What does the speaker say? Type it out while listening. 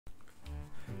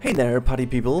Hey there, party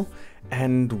people,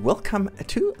 and welcome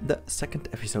to the second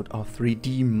episode of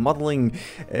 3D modeling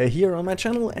here on my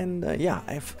channel. And yeah,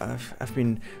 I've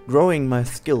been growing my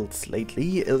skills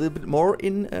lately a little bit more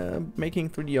in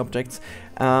making 3D objects,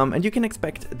 and you can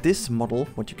expect this model,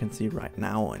 what you can see right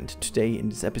now and today in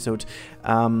this episode,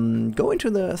 go into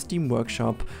the Steam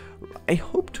workshop. I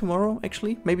hope tomorrow,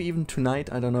 actually, maybe even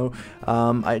tonight, I don't know.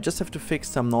 I just have to fix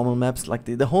some normal maps, like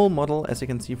the whole model, as you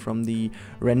can see from the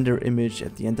render image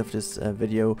at the end of this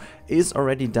video, is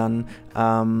already done.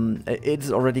 It's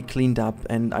already cleaned up,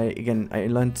 and I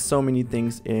learned so many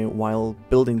things while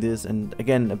building this, and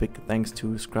again, a big thanks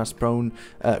to Craspzone,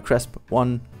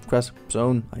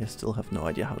 I still have no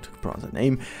idea how to pronounce that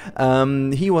name.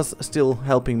 He was still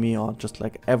helping me, or just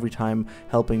like every time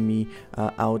helping me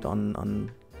out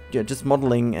on yeah, just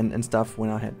modeling and stuff when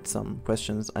I had some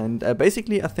questions. And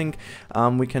basically I think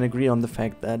we can agree on the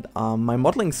fact that my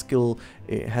modeling skill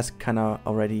has kind of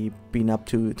already been up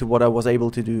to what I was able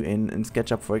to do in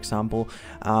SketchUp, for example,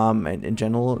 and in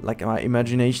general, like my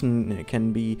imagination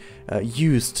can be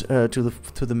used to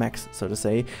the max, so to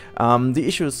say. The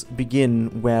issues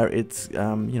begin where it's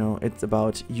you know, it's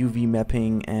about UV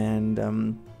mapping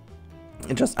and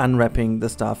just unwrapping the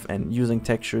stuff and using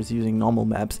textures, using normal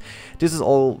maps. This is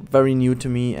all very new to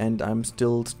me, and I'm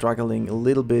still struggling a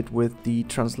little bit with the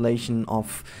translation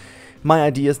of my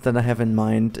ideas that I have in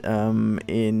mind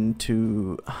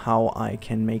into how I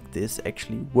can make this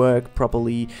actually work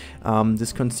properly.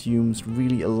 This consumes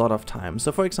really a lot of time.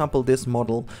 So for example, this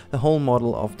model, the whole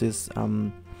model of this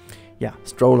yeah,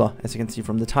 stroller, as you can see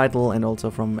from the title and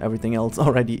also from everything else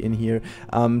already in here,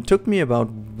 took me about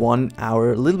 1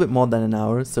 hour, a little bit more than an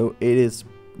hour. So it is,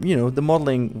 you know, the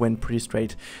modeling went pretty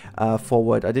straight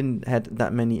forward. I didn't had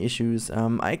that many issues.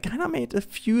 I kind of made a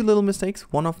few little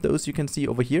mistakes. One of those you can see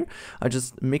over here. I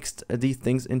just mixed these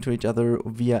things into each other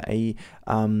via a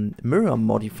mirror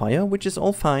modifier, which is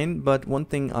all fine, but one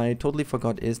thing I totally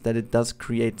forgot is that it does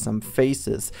create some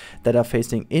faces that are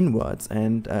facing inwards,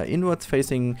 and inwards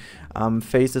facing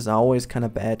faces are always kind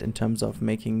of bad in terms of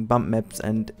making bump maps,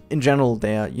 and in general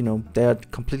they're, you know, they're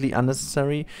completely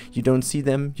unnecessary. You don't see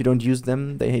them, you don't use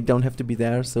them, they don't have to be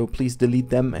there, so please delete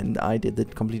them. And I did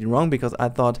it completely wrong, because I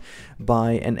thought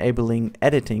by enabling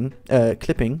editing,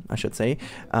 clipping I should say,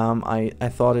 I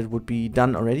thought it would be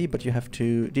done already, but you have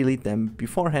to delete them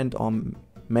beforehand or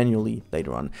manually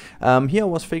later on. Here I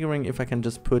was figuring if I can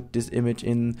just put this image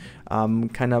in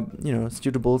kind of, you know,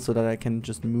 suitable so that I can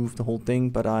just move the whole thing,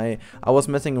 but I was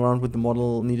messing around with the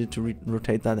model, needed to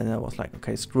rotate that, and I was like,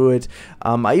 okay, screw it.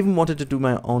 I even wanted to do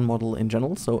my own model in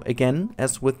general, so again,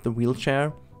 as with the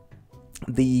wheelchair,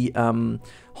 the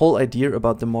whole idea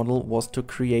about the model was to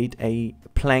create a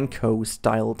Planko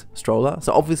styled stroller.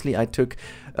 So obviously I took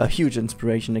a huge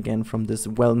inspiration again from this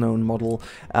well-known model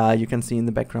you can see in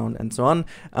the background and so on,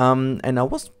 and I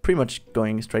was pretty much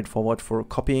going straight forward for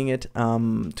copying it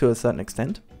to a certain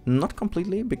extent. Not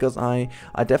completely, because I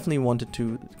definitely wanted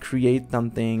to create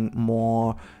something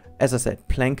more, as I said,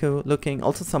 Planko looking,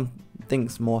 also some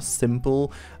things more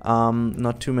simple,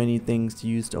 not too many things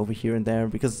used over here and there,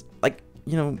 because, like,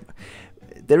 you know,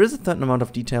 there is a certain amount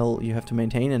of detail you have to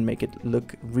maintain and make it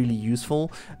look really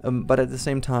useful, but at the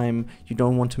same time you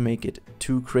don't want to make it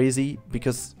too crazy,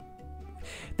 because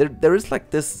there is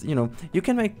like this, you know, you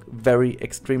can make very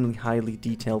extremely highly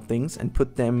detailed things and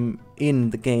put them in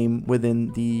the game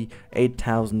within the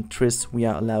 8,000 tris we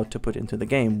are allowed to put into the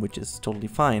game, which is totally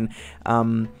fine,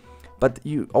 but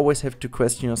you always have to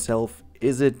question yourself,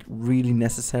 is it really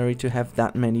necessary to have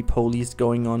that many polys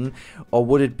going on, or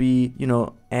would it be, you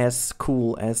know, as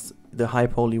cool as the high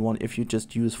poly one if you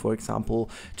just use, for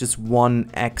example, just one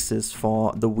axis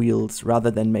for the wheels rather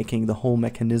than making the whole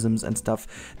mechanisms and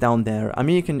stuff down there? I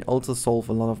mean, you can also solve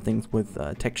a lot of things with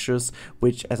textures,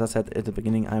 which, as I said at the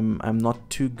beginning, I'm not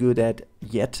too good at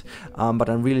yet, but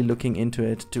I'm really looking into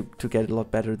it to get a lot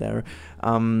better there.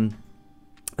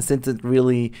 Since it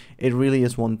really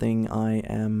is one thing I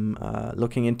am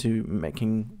looking into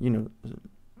making, you know,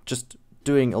 just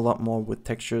doing a lot more with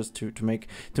textures to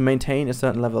maintain a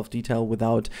certain level of detail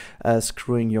without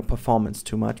screwing your performance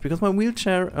too much, because my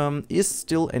wheelchair is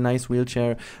still a nice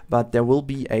wheelchair, but there will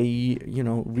be a, you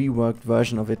know, reworked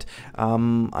version of it.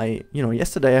 You know,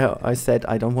 yesterday I said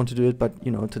I don't want to do it, but,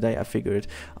 you know, today I figured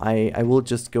I will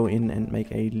just go in and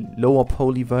make a lower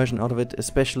poly version out of it,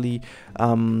 especially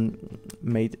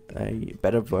made a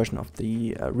better version of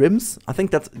the rims. I think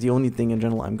that's the only thing in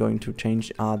general I'm going to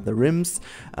change are the rims,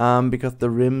 because the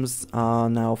rims are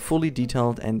now fully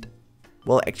detailed, and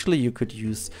well, actually you could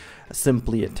use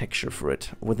simply a texture for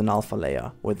it with an alpha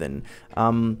layer within.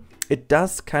 It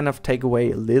does kind of take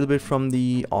away a little bit from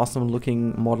the awesome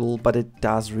looking model, but it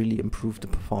does really improve the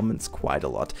performance quite a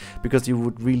lot, because you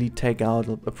would really take out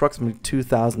approximately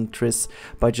 2000 tris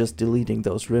by just deleting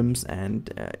those rims,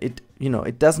 and it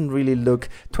doesn't really look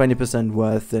 20%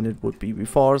 worse than it would be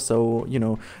before. So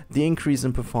the increase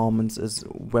in performance is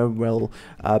very well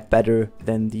better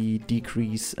than the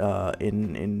decrease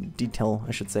in detail,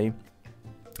 I should say.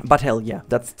 But hell yeah,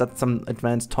 that's some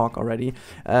advanced talk already.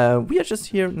 We are just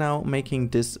here now making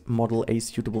this model a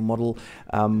suitable model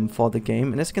for the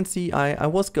game. And as you can see, I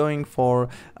was going for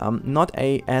not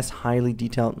a as highly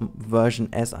detailed version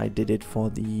as I did it for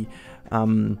the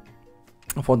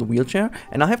wheelchair.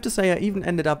 And I have to say, I even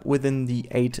ended up within the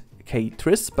 8K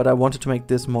tris, but I wanted to make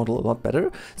this model a lot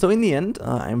better. So in the end,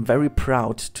 I'm very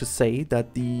proud to say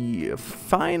that the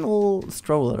final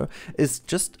stroller is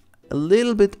just a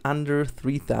little bit under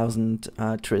 3000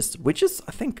 tris, which is,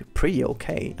 I think, pretty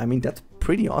okay. I mean, that's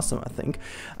pretty awesome, I think.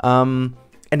 And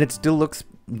it still looks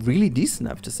really decent,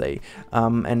 I have to say.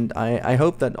 And I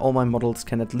hope that all my models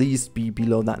can at least be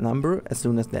below that number as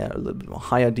soon as they're a little bit more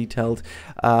higher detailed.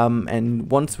 And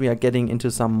once we are getting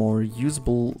into some more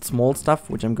usable small stuff,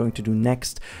 which I'm going to do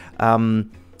next,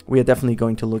 we are definitely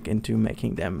going to look into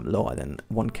making them lower than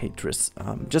 1K tris,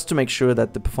 just to make sure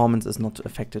that the performance is not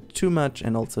affected too much,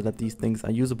 and also that these things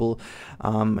are usable.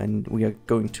 And we are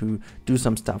going to do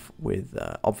some stuff with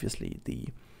obviously the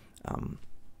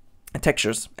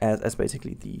textures as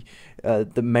basically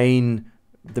the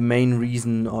main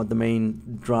reason or the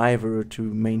main driver to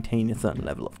maintain a certain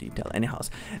level of detail. Anyhow,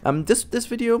 this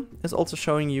video is also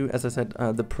showing you, as I said,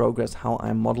 the progress, how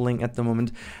I'm modeling at the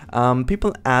moment.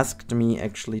 People asked me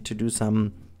actually to do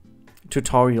some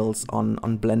tutorials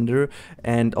on Blender,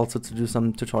 and also to do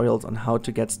some tutorials on how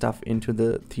to get stuff into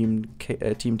the Team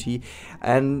T,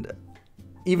 and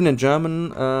even in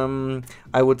German,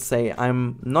 I would say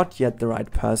I'm not yet the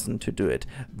right person to do it,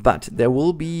 but there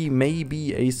will be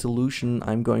maybe a solution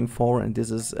I'm going for, and this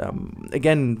is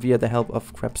again via the help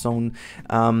of Crapzone,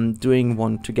 doing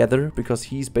one together, because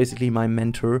he's basically my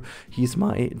mentor, he's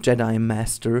my Jedi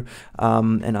master,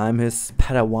 and I'm his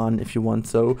Padawan, if you want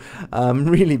so,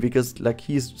 really, because like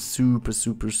he's super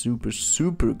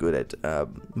good at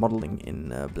modeling in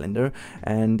Blender,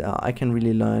 and I can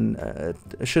really learn a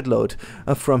shitload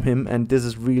from him, and this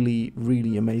is really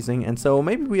amazing. And so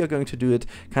maybe we are going to do it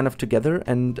kind of together,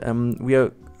 and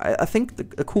I think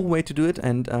a cool way to do it,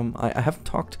 and I haven't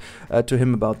talked to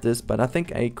him about this, but I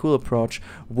think a cool approach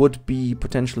would be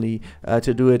potentially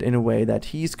to do it in a way that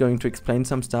he's going to explain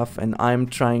some stuff, and I'm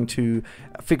trying to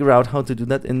figure out how to do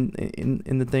that in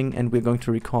the thing, and we're going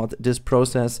to record this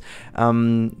process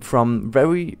from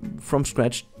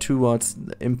scratch towards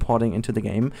importing into the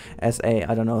game as a,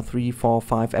 I don't know, 3, 4,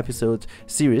 5 episode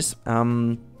series,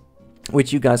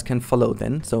 which you guys can follow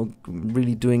then. So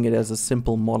really doing it as a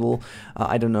simple model.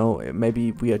 I don't know,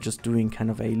 maybe we are just doing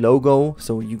kind of a logo,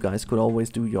 so you guys could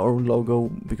always do your own logo,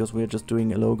 because we're just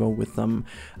doing a logo with some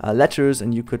letters,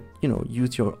 and you could,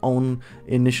 use your own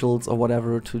initials or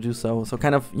whatever to do so. So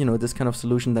kind of, this kind of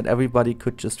solution that everybody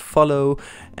could just follow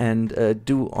and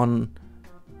do on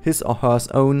his or her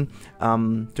own,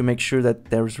 to make sure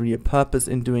that there's really a purpose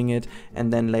in doing it,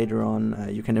 and then later on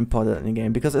you can import it in the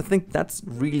game, because I think that's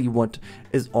really what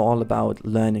is all about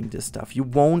learning this stuff. You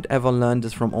won't ever learn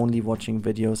this from only watching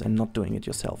videos and not doing it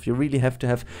yourself. You really have to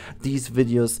have these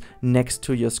videos next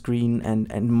to your screen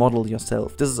and model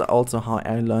yourself. This is also how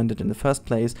I learned it in the first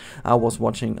place. I was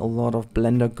watching a lot of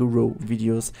Blender Guru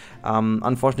videos.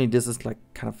 Unfortunately, this is like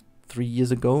kind of 3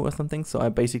 years ago or something, so I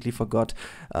basically forgot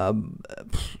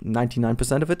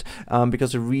 99% of it,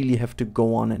 because you really have to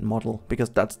go on and model, because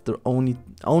that's the only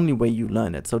way you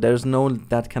learn it. So there's no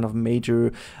that kind of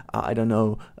major I don't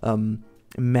know,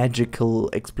 magical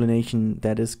explanation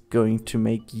that is going to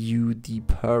make you the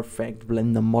perfect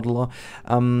Blender modeler.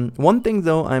 One thing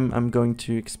though I'm going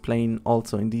to explain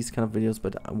also in these kind of videos,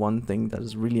 but one thing that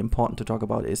is really important to talk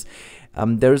about is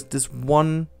there's this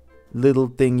one little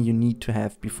thing you need to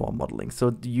have before modeling.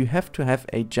 So you have to have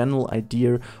a general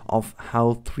idea of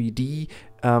how 3D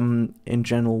in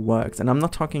general works, and I'm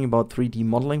not talking about 3D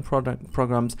modeling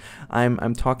programs.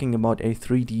 I'm talking about a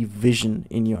 3D vision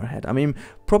in your head. I mean,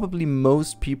 probably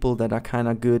most people that are kind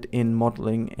of good in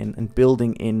modeling and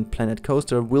building in Planet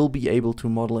Coaster will be able to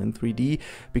model in 3D,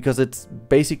 because it's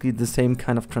basically the same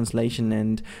kind of translation,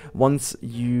 and once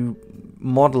you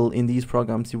model in these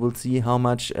programs, you will see how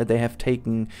much they have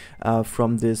taken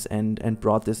from this and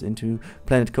brought this into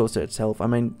Planet Coaster itself. I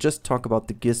mean, just talk about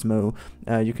the gizmo.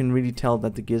 You can really tell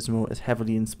that the gizmo is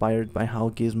heavily inspired by how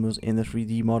gizmos in the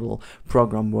 3D model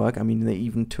program work. I mean, they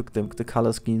even took the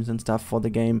color schemes and stuff for the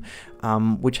game,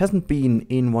 which hasn't been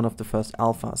in one of the first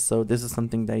alphas. So this is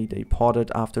something they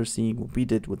ported after seeing what we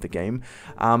did with the game.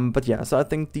 But yeah, so I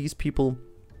think these people,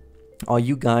 or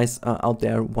you guys out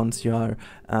there, once you are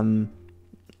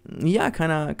yeah,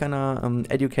 kind of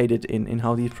educated in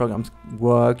how these programs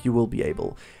work, you will be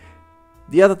able.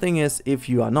 The other thing is, if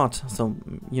you are not, so,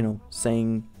 you know,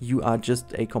 saying you are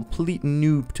just a complete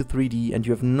noob to 3D and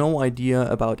you have no idea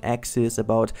about axis,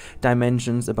 about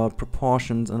dimensions, about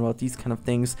proportions, and about these kind of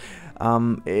things,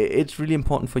 it's really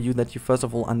important for you that you first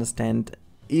of all understand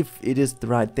if it is the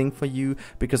right thing for you,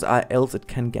 because else it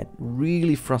can get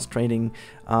really frustrating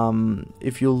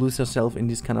if you lose yourself in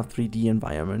this kind of 3D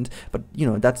environment. But you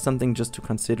know, that's something just to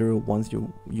consider once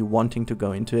you wanting to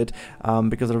go into it,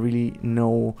 because I really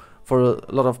know for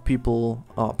a lot of people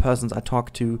or persons I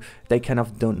talk to, they kind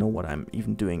of don't know what I'm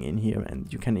even doing in here,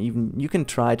 and you can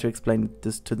try to explain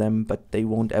this to them, but they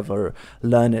won't ever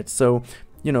learn it. So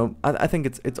you know, I think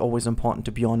it's always important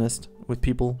to be honest with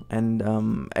people, and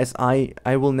as I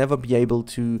will never be able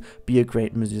to be a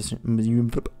great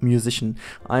musician.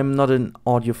 I'm not an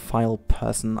audiophile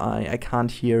person. I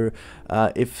can't hear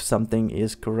if something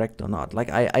is correct or not. Like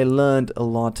I learned a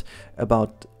lot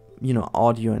about, you know,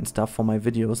 audio and stuff for my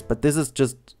videos, but this is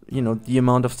just, you know, the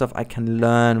amount of stuff I can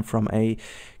learn from a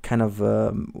kind of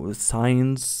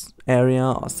science area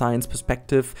or science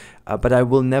perspective, but I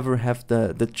will never have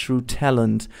the true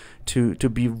talent to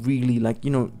be really, like, you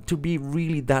know, to be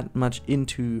really that much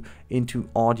into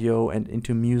audio and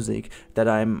into music that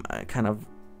I'm kind of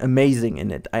amazing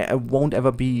in it. I won't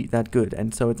ever be that good,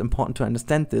 and so it's important to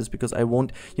understand this, because I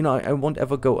won't, you know, I won't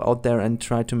ever go out there and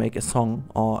try to make a song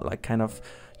or like kind of,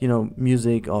 you know,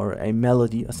 music or a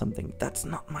melody or something. That's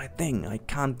not my thing. I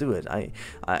can't do it. I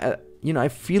you know, I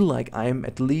feel like I'm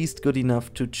at least good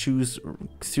enough to choose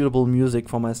suitable music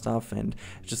for my stuff and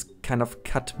just kind of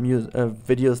cut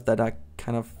videos that are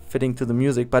kind of fitting to the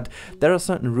music. But there are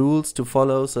certain rules to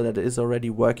follow so that it is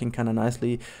already working kind of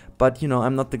nicely. But, you know,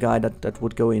 I'm not the guy that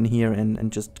would go in here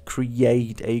and just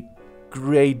create a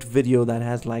great video that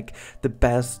has like the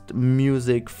best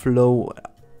music flow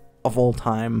of all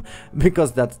time,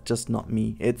 because that's just not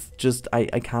me. It's just I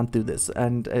can't do this,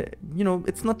 and you know,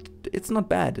 it's not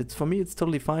bad. It's, for me, it's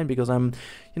totally fine, because I'm,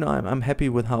 you know, I'm happy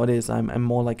with how it is. I'm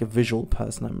more like a visual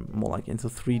person. I'm more like into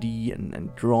 3D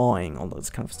and drawing, all this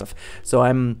kind of stuff. So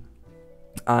I'm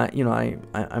you know,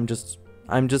 I'm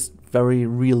just very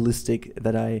realistic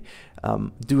that I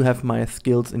do have my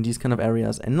skills in these kind of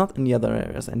areas and not in the other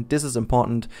areas. And this is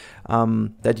important,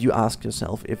 that you ask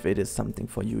yourself if it is something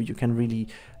for you. You can really,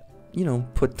 you know,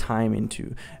 put time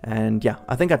into. And yeah,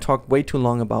 I think I talked way too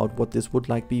long about what this would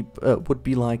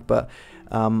be like, but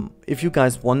if you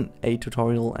guys want a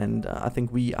tutorial, and I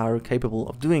think we are capable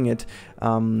of doing it,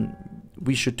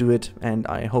 we should do it, and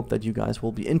I hope that you guys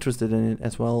will be interested in it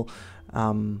as well.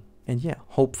 And yeah,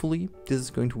 hopefully this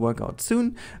is going to work out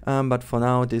soon. But for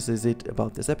now, this is it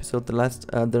about this episode. The last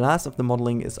of the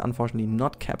modeling is unfortunately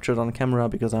not captured on camera,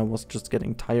 because I was just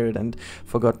getting tired and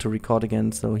forgot to record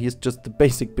again. So here's just the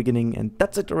basic beginning, and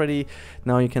that's it already.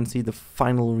 Now you can see the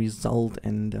final result,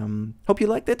 and hope you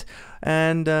liked it.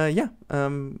 And yeah,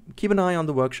 keep an eye on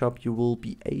the workshop. You will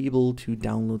be able to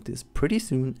download this pretty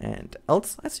soon, and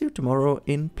else I see you tomorrow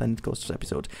in Planet Coaster's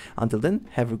episode. Until then,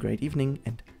 have a great evening,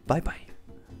 and bye bye.